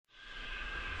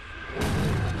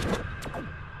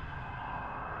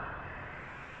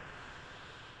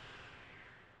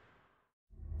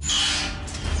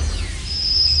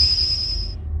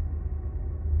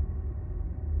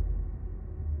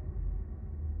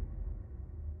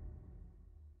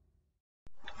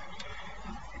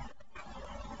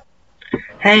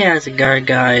Hey, how's it going,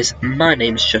 guys? My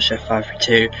name's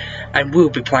Joshua532 and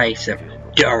we'll be playing some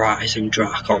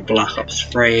Eisendrache on Black Ops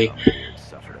 3.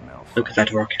 Look at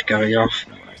that rocket going off.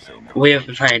 We have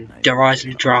been playing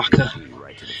Eisendrache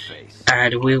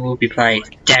and we will be playing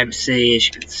Dempsey, as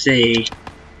you can see.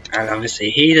 And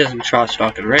obviously he doesn't trust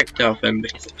fucking Richtofen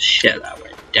because of shit that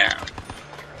went down.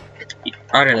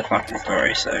 I know the fucking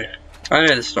story, so I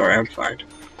know the story, I'm fine.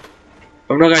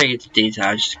 I'm not going into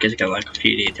details just because I got like a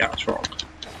few details wrong.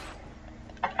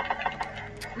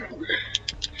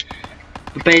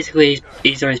 But basically,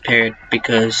 he's on his period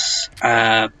because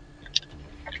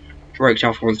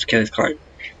Richtofen wants to kill his clone.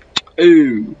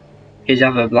 Ooh, his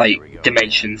other like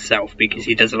dimension self, because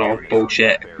he does a lot of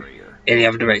bullshit in the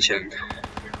other dimension.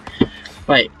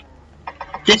 Wait,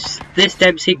 this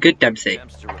Dempsey, good Dempsey,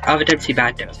 other Dempsey,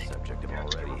 bad Dempsey.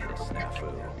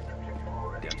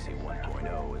 Dempsey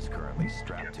 1.0 is currently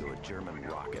strapped to a German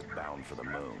rocket bound for the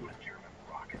moon.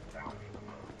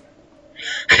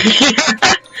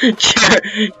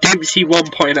 Dempsey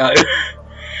 1.0.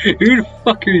 Who the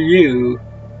fuck are you?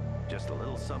 Just a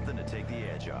little something to take the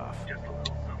edge off.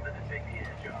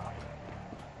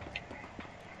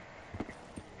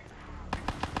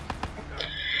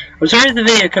 I'm sorry if the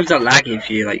video comes out laggy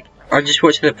for you, like, I'm just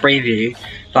watching the preview,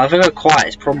 but if I go quiet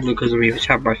it's probably because I'm either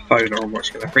having my phone or I'm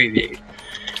watching the preview.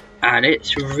 And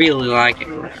it's really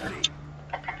lagging right now.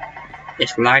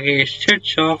 It's lagging its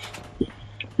tits off.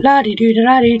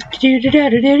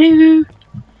 La-di-doo-da-da-di-doo-da-da-da-doo.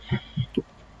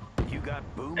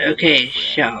 Okay,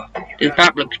 so this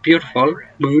map looks beautiful.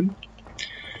 Moon.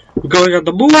 We're going on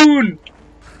the moon!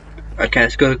 Okay,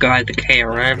 let's go guide the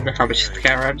KRM. How much is the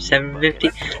KRM?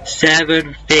 750?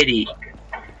 750!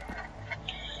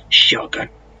 Shotgun.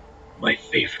 My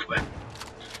favorite weapon.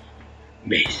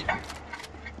 Mace.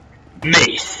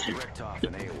 Mace!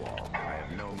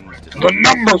 The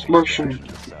numbers motion!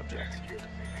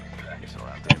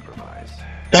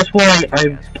 That's why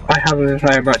I haven't been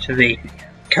playing much of the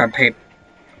campaign.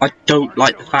 I don't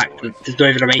like the fact that there's not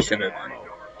even a mace in it.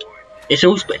 It's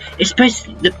supposed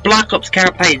to, the Black Ops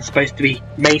campaign is supposed to be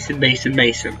Mason, Mason,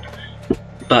 Mason.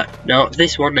 But not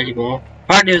this one anymore.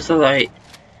 Apparently it was like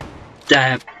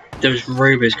there was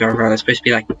rumours going around it's supposed to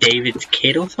be like David's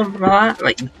kid or something like that.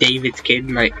 Like David's kid,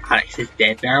 like Alex is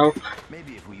dead now.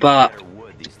 But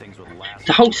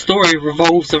the whole story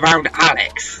revolves around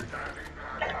Alex.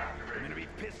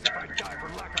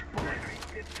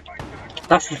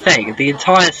 That's the thing, the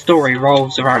entire story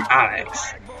revolves around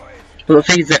Alex. But the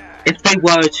thing is that if they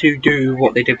were to do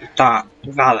what they did with that,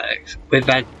 with Alex, with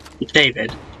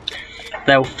David,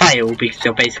 they'll fail because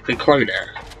they'll basically clone it.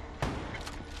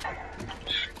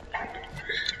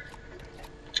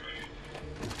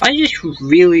 I just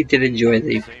really did enjoy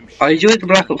these. I enjoyed the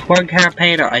Black Ops 1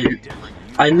 campaign, I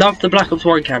loved the Black Ops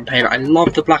 1 campaign, I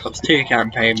loved the Black Ops 2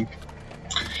 campaign.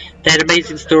 They had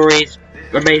amazing stories,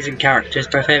 amazing characters.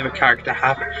 My favourite character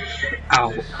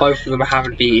both of them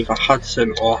haven't been either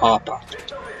Hudson or Harper.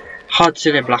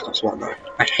 Hudson in Black Ops 1 though.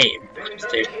 I hate him in Black Ops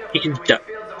 2. He can die.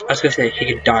 I was gonna say he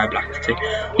can die in Black Ops 2.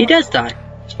 He does die.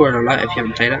 Spoiler alert if you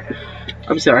haven't played it.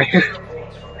 I'm sorry.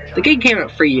 The game came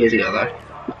out 3 years ago though.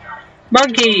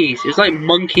 Monkeys! It's like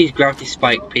Monkeys Gravity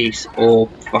Spike Piece or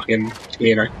fucking,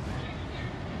 you know.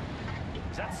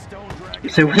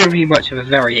 So it wouldn't be much of a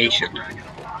variation.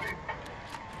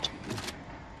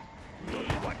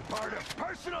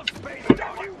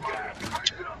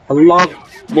 I love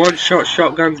one-shot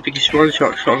shotguns because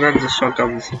one-shot shotguns are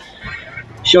shotguns.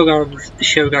 Shotguns.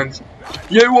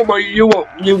 You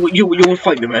want to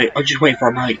fight me, mate? I'll just wait for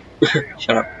a mate.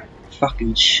 Shut up.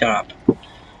 Fucking shut up.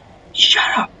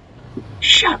 Shut up.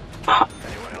 Shut up.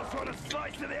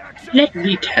 Let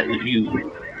me tell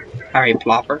you. Harry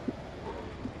Plopper.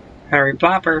 Harry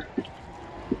Plopper.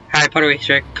 Harry Potter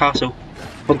Easter egg castle.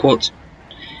 Hogwarts.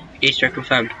 Easter egg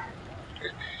confirmed.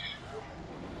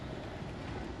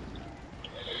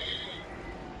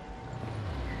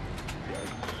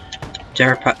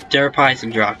 Derp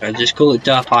Eisendrache. Just call it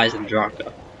Derp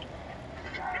Eisendrache.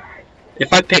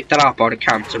 If I picked that up, I would have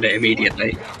cancelled it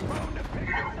immediately.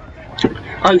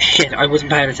 Oh shit, I wasn't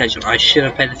paying attention. I should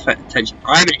have paid attention.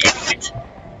 I'm an idiot!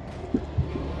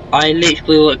 I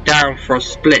literally looked down for a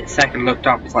split second, looked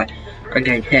up, it's like,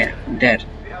 okay, here, I'm dead.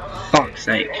 Fuck's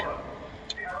sake.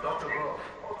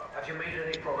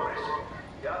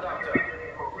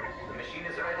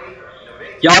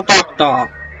 Ja, doctor!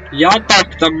 Ja,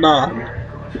 doctor, man!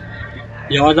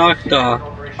 Ja, doctor!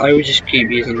 I will just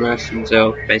keep using this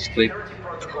until, basically,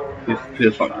 who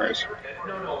the fuck knows.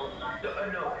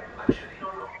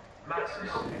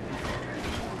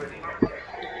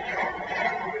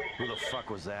 Who the fuck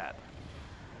was that?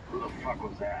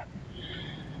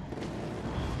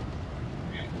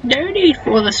 No need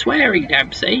for the swearing,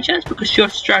 Dempsey, just because you're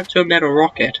strapped to a metal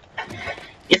rocket.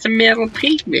 It's a metal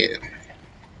pigment.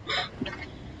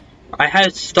 I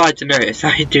have started to notice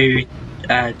I do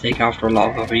take after a lot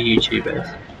of other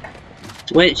YouTubers,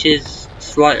 which is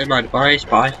slightly my device,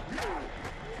 but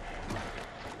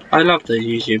I love those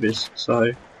YouTubers,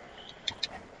 so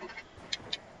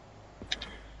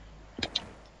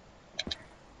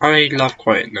I love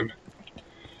quoting them.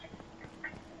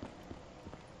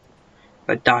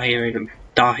 Like Dahi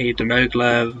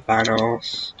Demoglev,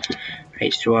 Vanos,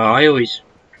 H2O, I always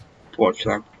watch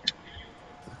them.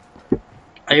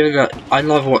 I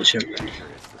love watching them.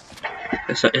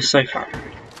 It's so fun.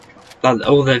 Like,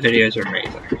 all their videos are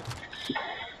amazing.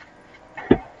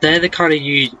 They're the kind of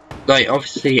like,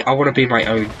 obviously I want to be my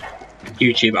own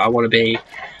YouTuber. I want to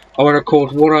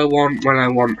record what I want, when I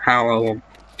want, how I want,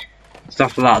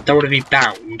 stuff like that. I don't want to be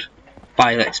bound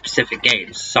by like specific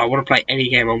games. So I want to play any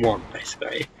game I want,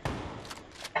 basically.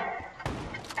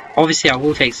 Obviously I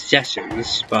will take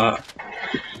suggestions, but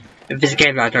if it's a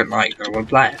game that I don't like, I won't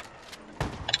play it.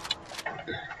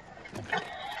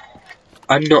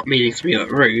 I'm not meaning to be like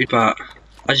rude, but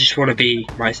I just want to be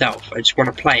myself. I just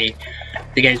want to play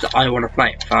the games that I want to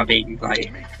play without being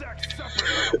like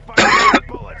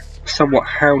somewhat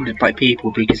hounded by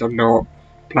people because I'm not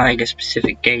playing a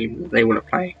specific game that they want to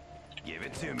play. Give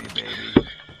it to me, baby.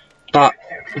 But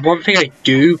one thing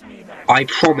I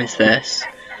promise this,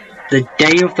 the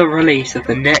day of the release of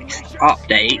the next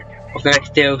update, of the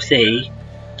next DLC,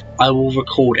 I will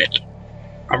record it.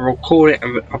 I'll record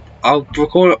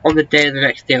it on the day of the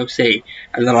next DLC,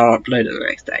 and then I'll upload it the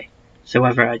next day. So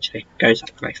whether it actually goes up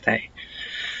the next day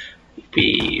will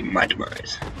be my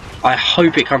demise. I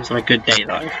hope it comes on a good day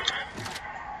though.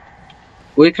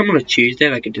 Will it come on a Tuesday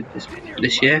like it did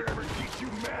this year?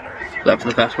 That for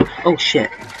the first one? Oh shit.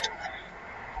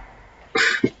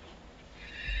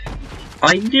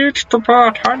 I need to pay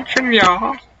attention,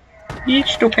 yeah. Need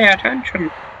to pay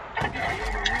attention.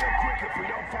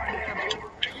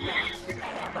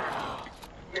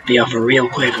 Be off real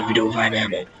quick if we don't find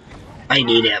ammo. I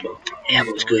need ammo.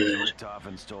 Ammo's good.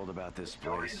 Richtoffen's told about this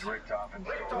place.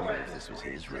 This was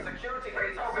his room.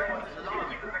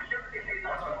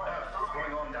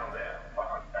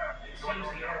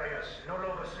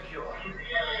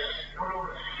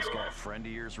 This guy a friend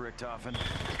of yours, Richtoffen?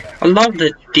 I love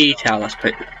the detail that's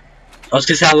put. I was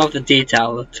gonna say I love the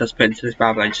detail that's put into this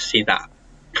map, and I just see that.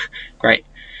 Great,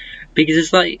 because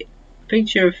it's like a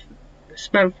picture of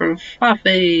smell from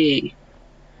Fluffy.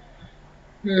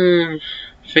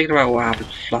 Thinking about what happened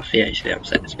to Fluffy actually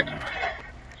upsets me.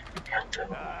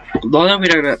 Although we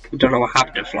don't know what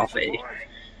happened to Fluffy.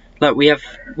 Like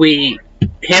we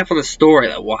hear from the story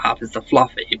that what happens to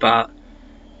Fluffy, but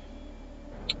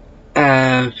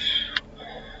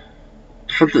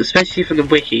especially from the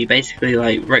wiki, basically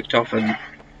like Richtoffen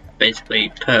basically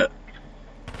put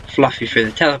Fluffy through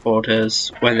the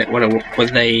teleporters when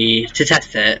they to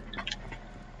test it.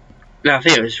 No, I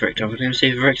think it was Richtoffen. It was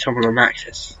either Richtoffen or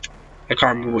Maxis. I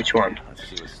can't remember which one.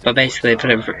 But basically,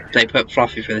 they put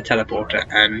Fluffy through the teleporter,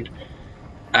 and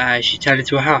she turned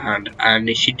into a hellhound,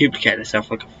 and she duplicated herself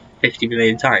like 50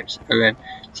 million times. And then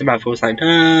Samantha was like,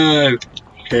 no,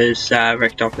 because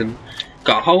Richtoffen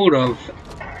got hold of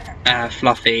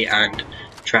Fluffy and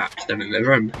trapped them in the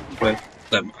room with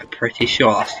them. I'm pretty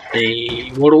sure that's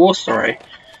the World of War story.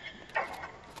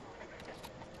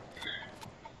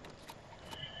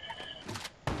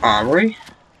 Armory?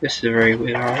 This is a very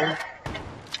weird armory.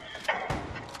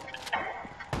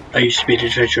 I used to be an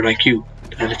adventurer like you,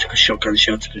 and I took a shotgun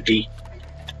shot to the knee.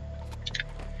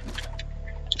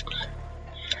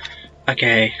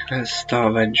 Okay, let's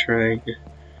start venturing.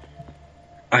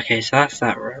 Okay, so that's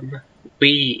that room.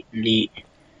 We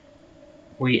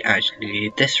actually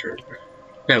need this room.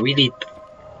 No, we need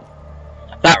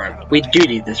that room. We do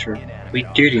need this room. We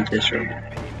do need this room.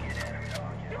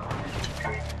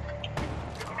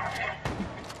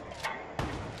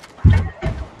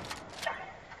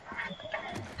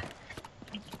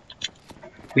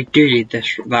 We do need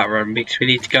that room because we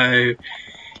need to go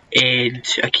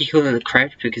into. I keep calling it the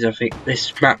crypt because I think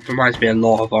this map reminds me a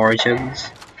lot of Origins.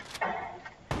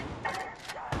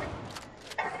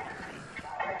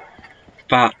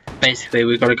 But basically,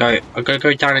 we've got to go. I'm gonna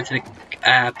go down into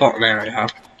the bottom area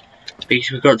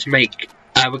because we've got to make.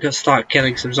 We've got to start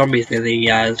killing some zombies near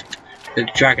the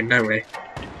dragon, don't we?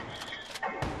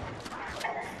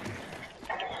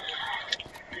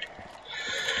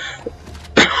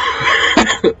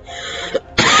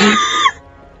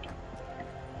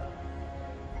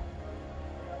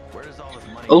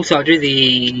 Also, I'll do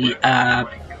the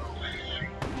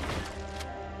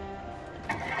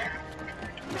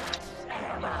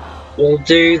we'll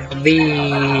do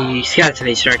the skeleton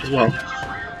Easter egg as well.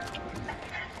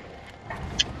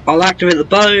 I'll activate the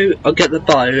bow, I'll get the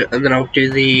bow, and then I'll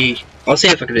do the... I'll see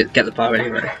if I can get the bow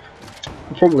anyway.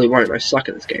 I probably won't, I suck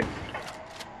at this game.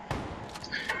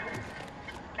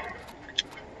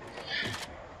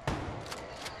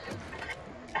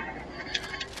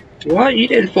 What? You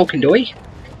didn't fucking do it?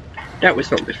 That was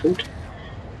not my fault.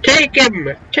 Take him!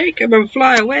 Take him and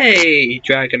fly away,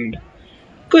 dragon!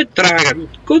 Good dragon!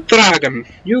 Good dragon!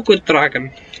 You good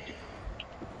dragon!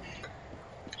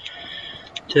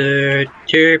 Derp,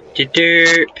 derp,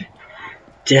 derp.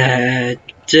 Da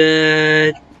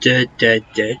da da da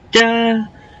da da.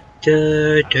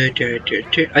 Da, da, da, da,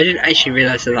 da. I didn't actually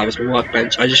realise that was a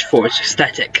workbench, I just thought it was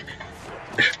aesthetic.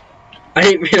 I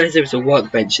didn't realise it was a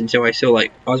workbench until I saw,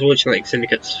 like, I was watching, like,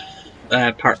 Syndicate's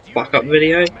backup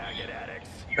video,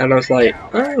 and I was like,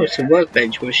 oh, it's a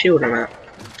workbench with a shield on it.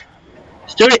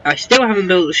 I still haven't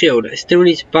built the shield, I still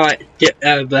need to buy,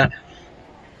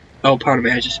 oh, pardon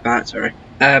me, I just spat, sorry.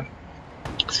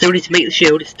 Still need to make the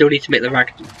shield, still need to make the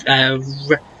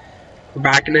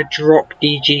Ragnarok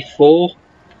DG4.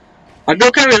 I'm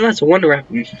not counting that's a wonder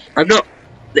weapon. I'm not.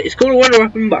 It's called a wonder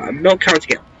weapon, but I'm not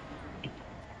counting it.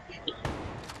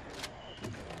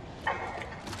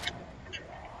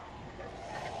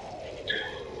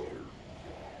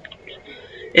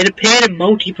 It appeared in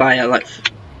multiplayer. Like,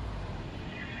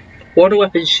 wonder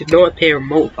weapons should not appear in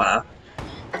multiplayer,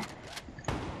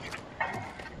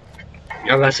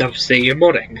 unless obviously you're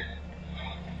modding.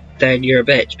 Then you're a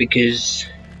bitch because.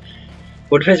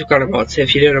 Well, it depends what kind of mod. So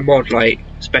if you're doing a mod like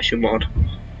special mod,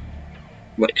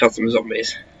 like custom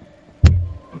zombies.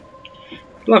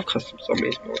 Love custom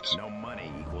zombies mods. No money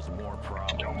equals more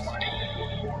problems.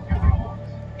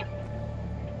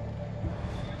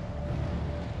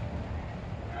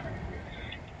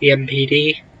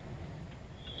 EMPD.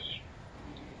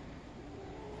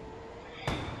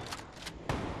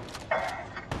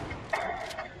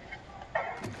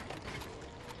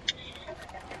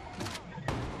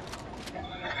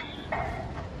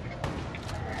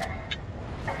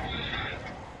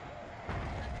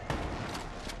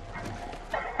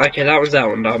 Okay, that was that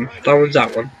one done. That one's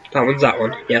that one. That one's that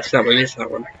one. Yes, that one is that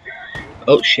one.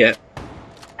 Oh shit.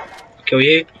 Kill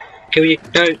you. Kill you.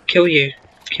 No, kill you.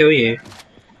 Kill you.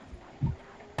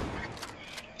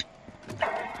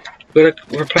 We're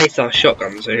gonna replace our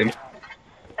shotgun soon.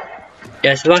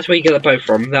 Yeah, so that's where you get the bow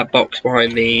from, that box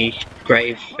behind the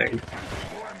grave thing.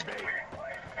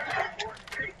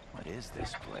 What is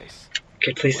this place?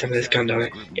 Okay, please tell me there's a gun down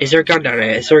here. Is there a gun down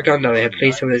here? Is there a gun down here?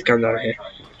 Please tell me there's a gun down here.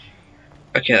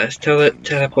 Okay, let's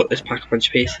teleport this pack a bunch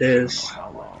of pieces.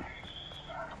 How long?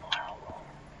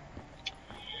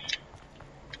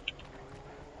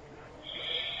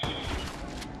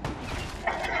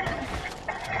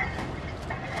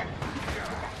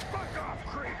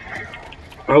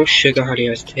 Oh, sugar honey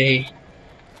iced tea.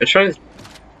 I'm trying to...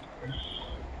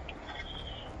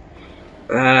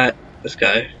 let's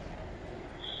go.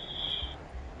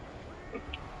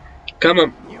 Come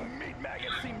on.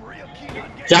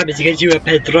 That means because you're a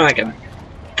pet dragon.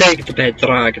 Take the pet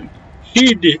dragon.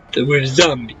 Feed it with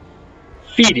zombie.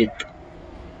 Feed it.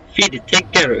 Feed it, take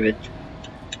care of it.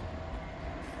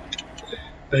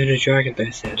 Oh, the dragon,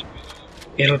 they said.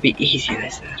 It'll be easy, they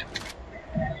said.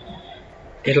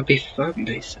 It'll be fun,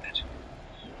 they said.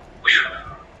 Whew.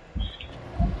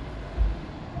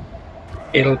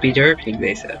 It'll be derping,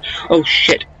 they said. Oh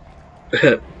shit!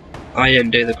 I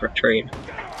didn't do the correct train.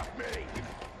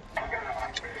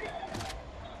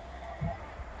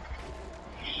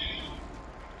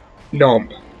 Nom.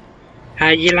 How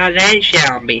you like that,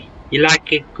 Shelby? You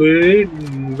like it good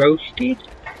and roasted?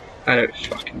 I don't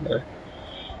fucking know.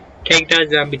 Take that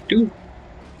zombie too.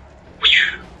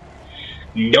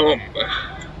 Nom.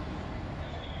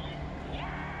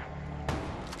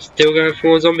 Still going for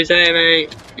more zombies there,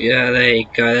 mate? Yeah, there you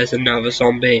go. There's another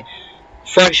zombie.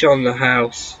 Fresh on the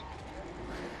house.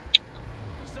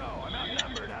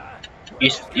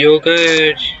 You're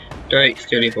good. Don't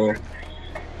steal anymore.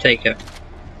 Take it.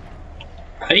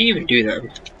 How do you even do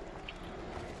that?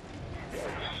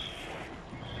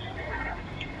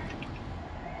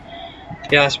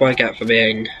 Yeah, that's what I get for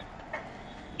being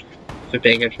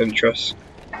adventurous.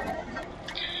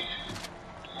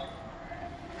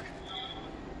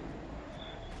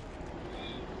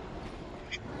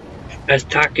 As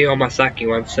Takeo Masaki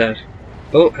once said.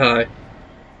 Oh, hello.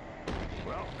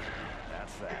 Well,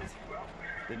 that's that.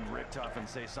 Didn't Richtofen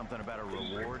say something about a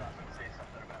reward?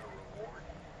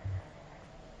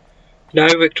 No,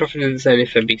 Richtofen didn't say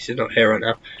anything because he's not here right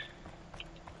now.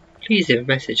 Please leave a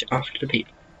message after the beep.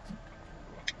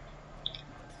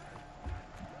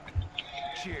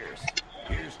 Cheers.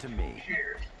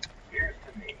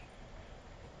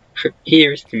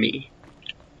 Here's to me.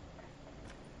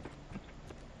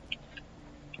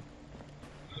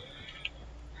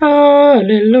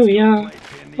 Hallelujah.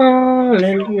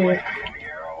 Hallelujah.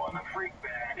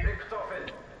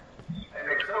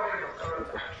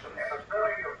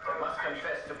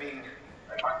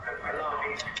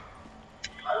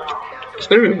 It's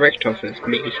gonna be wrecked off as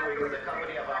me.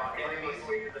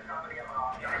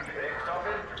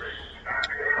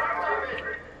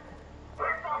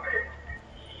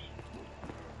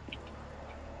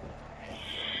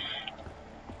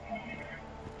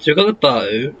 So we've got the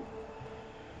bow.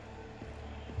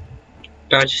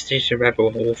 I just need to remember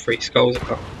what all 3 skulls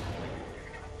are.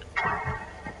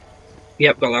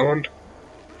 Yep, got that one.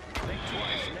 Think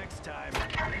twice next time.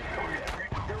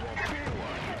 There won't be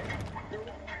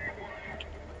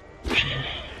one.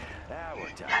 That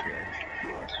worked out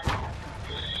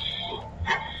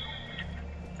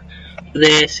good.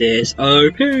 This is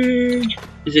okay.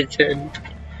 Is it 10?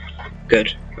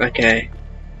 Good. Okay.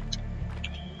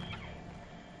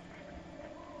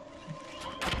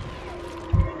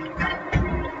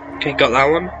 Okay, got that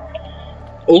one.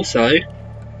 Also,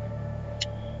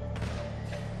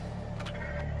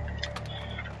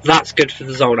 that's good for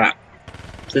the Zoldat.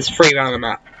 There's 3 around the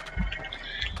map.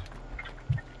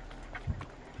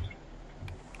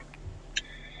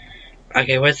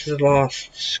 Okay, where's the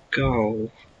last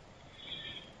skull?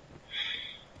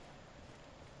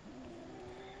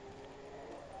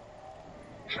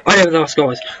 I know where the last skull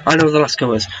is. I know where the last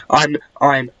skull is. oh my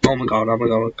god, oh my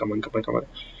god, come on, come on, come on.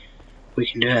 We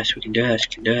can do this, we can do this,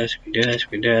 we can do this, we can do this,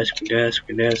 we can do this, we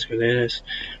can do this, we can do this, we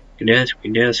can do this. We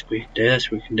can do this, we can do this,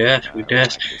 we can do this, we can do this, we can do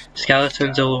this.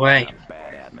 Skeletons all the way.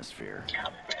 Bad atmosphere.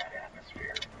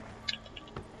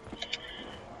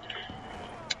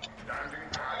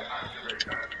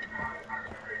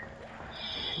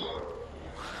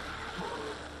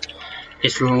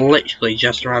 It's literally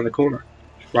just around the corner.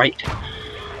 Right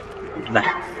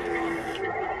there.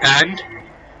 And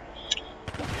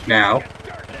now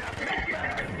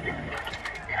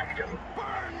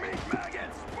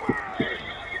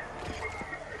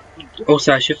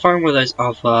also I should find one of those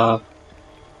other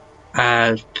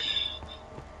pounds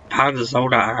of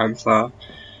Zoldat ants are.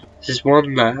 There's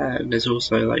one there and there's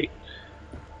also like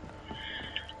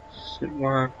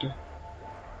one.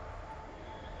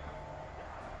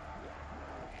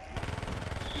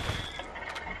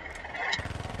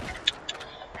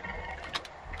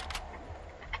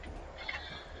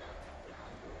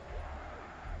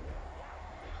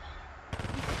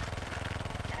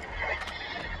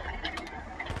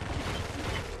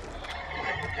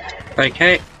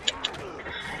 Okay.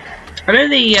 I know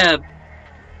the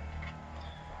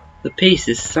piece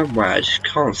is somewhere, I just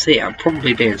can't see it. I'm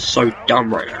probably being so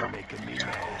dumb right now.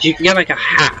 You can get like a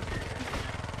hat.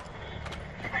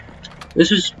 This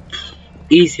was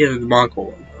easier than the Michael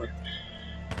one though.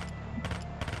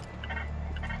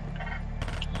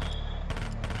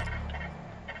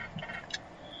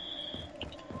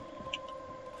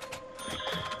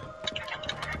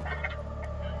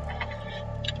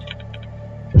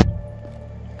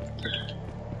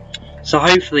 So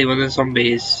hopefully when the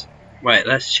zombies... Wait,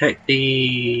 let's check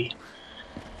the...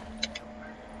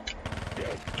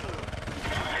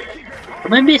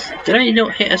 Am I missing? Did I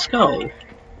not hit a skull?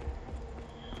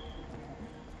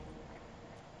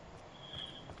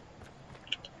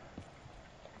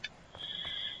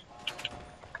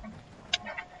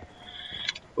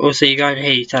 Also, you go in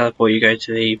here, you teleport, you go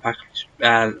to the package,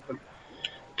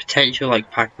 potential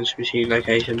like package machine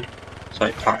location. So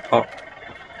like plant pot.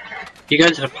 You go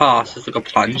into the past, there's like a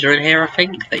plunger in here I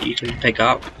think that you can pick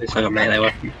up. It's like a melee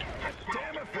weapon.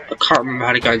 I can't remember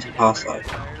how to go into the past though.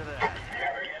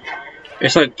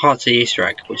 It's like part of the Easter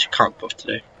egg, which I can't bother to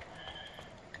do.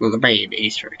 Well, the main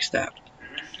Easter egg step.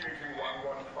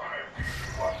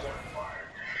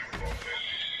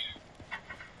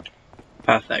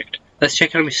 Perfect. Let's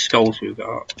check how many skulls we've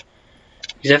got.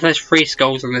 Because if there's 3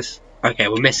 skulls on this... Okay,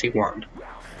 we're missing 1.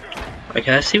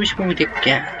 Okay, let's see which one we did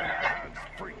get.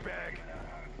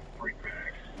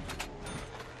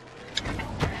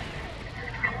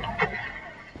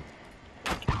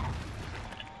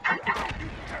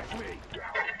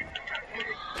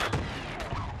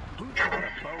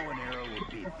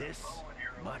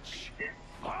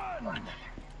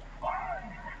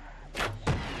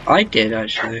 I did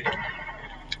actually.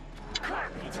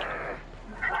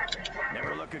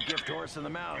 Never look a gift horse in the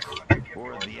mouth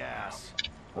or the ass.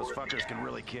 Those fuckers can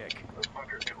really kick.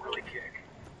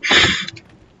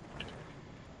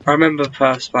 I remember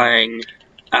first playing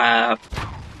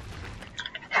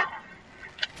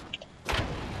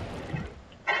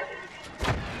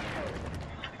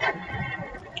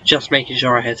Just making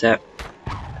sure I hit it.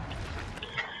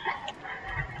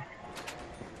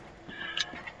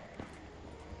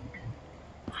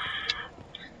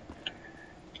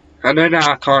 I know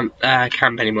now I can't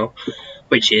camp anymore,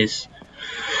 which is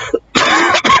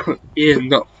is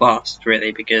not fast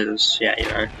really, because yeah, you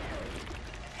know.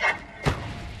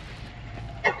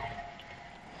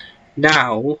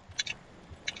 Now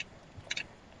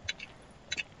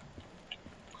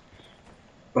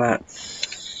let's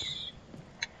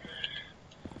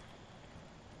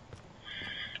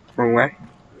wrong way.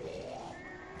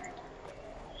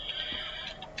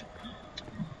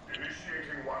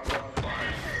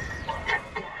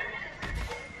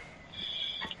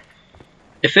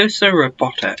 It feels so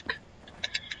robotic,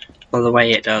 by the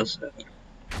way it does it.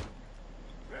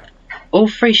 All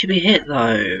three should be hit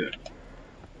though.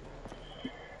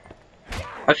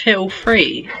 I've hit all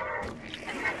three.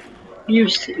 You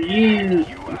sin.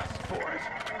 I've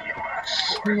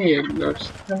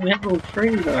still hit all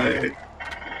three though.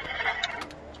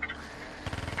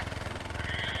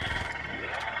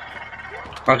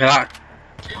 Okay, that